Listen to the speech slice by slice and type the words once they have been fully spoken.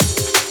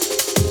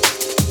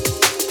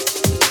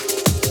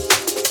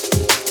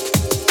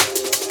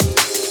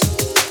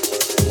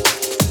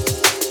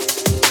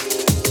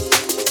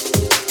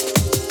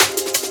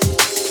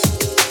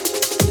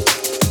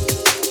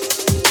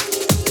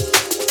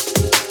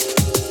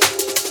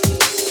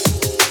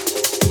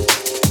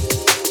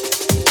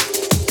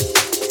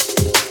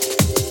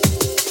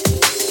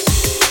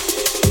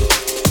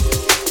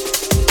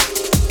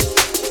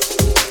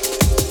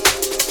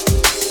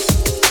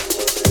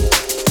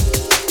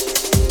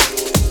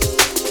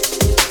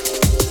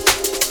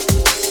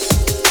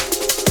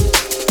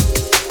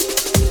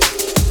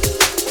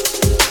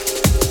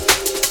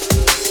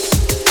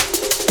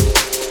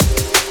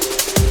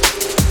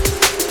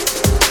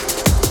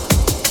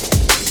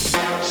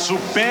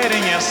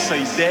Superem essa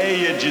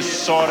ideia de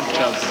sorte,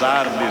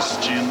 azar,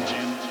 destino.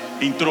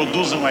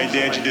 Introduzam a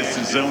ideia de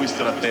decisão,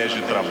 estratégia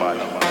e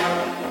trabalho.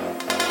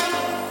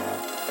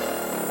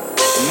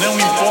 Não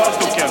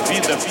importa o que a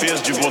vida fez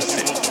de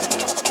você.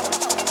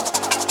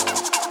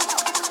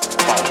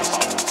 Pausa.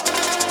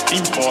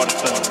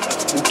 Importa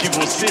o que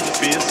você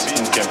fez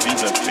com o que a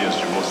vida fez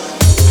de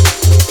você.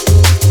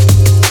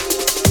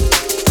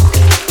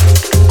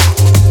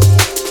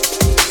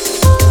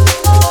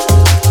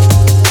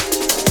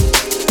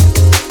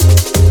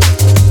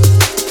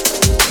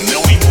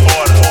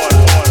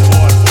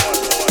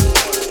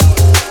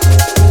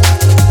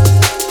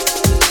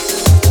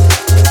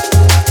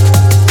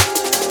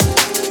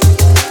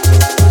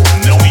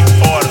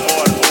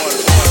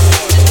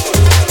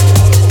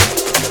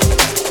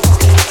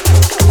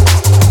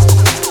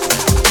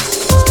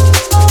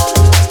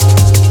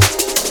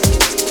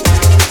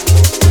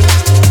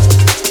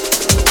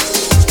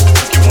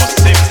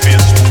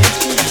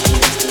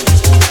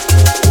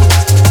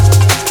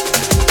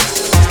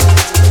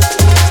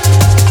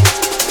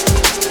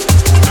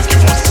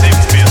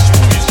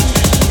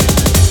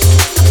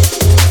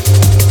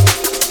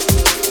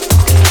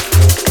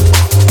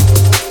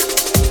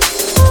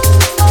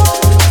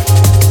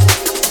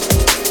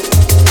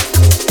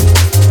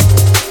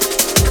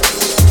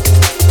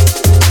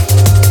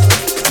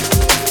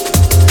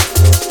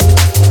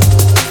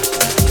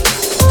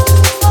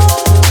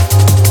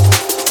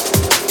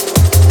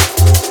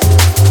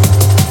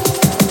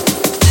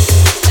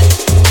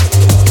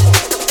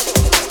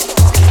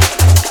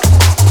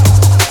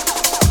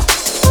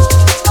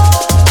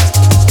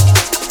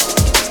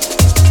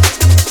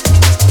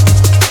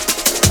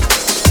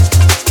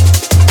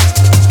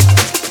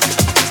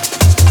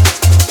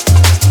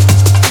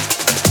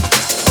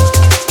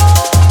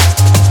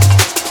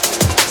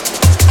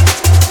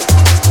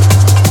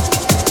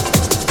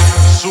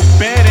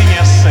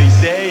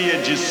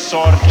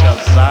 Sorte,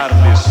 azar,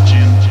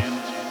 destino.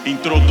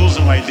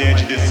 Introduzam a ideia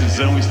de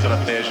decisão,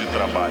 estratégia e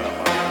trabalho.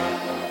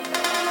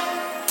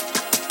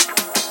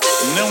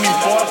 Não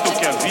importa o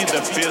que a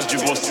vida fez de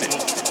você.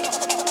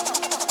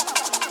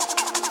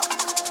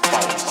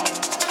 Pausa.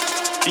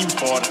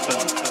 Importa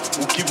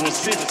o que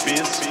você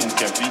fez com o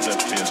que a vida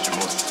fez de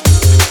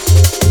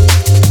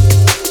você.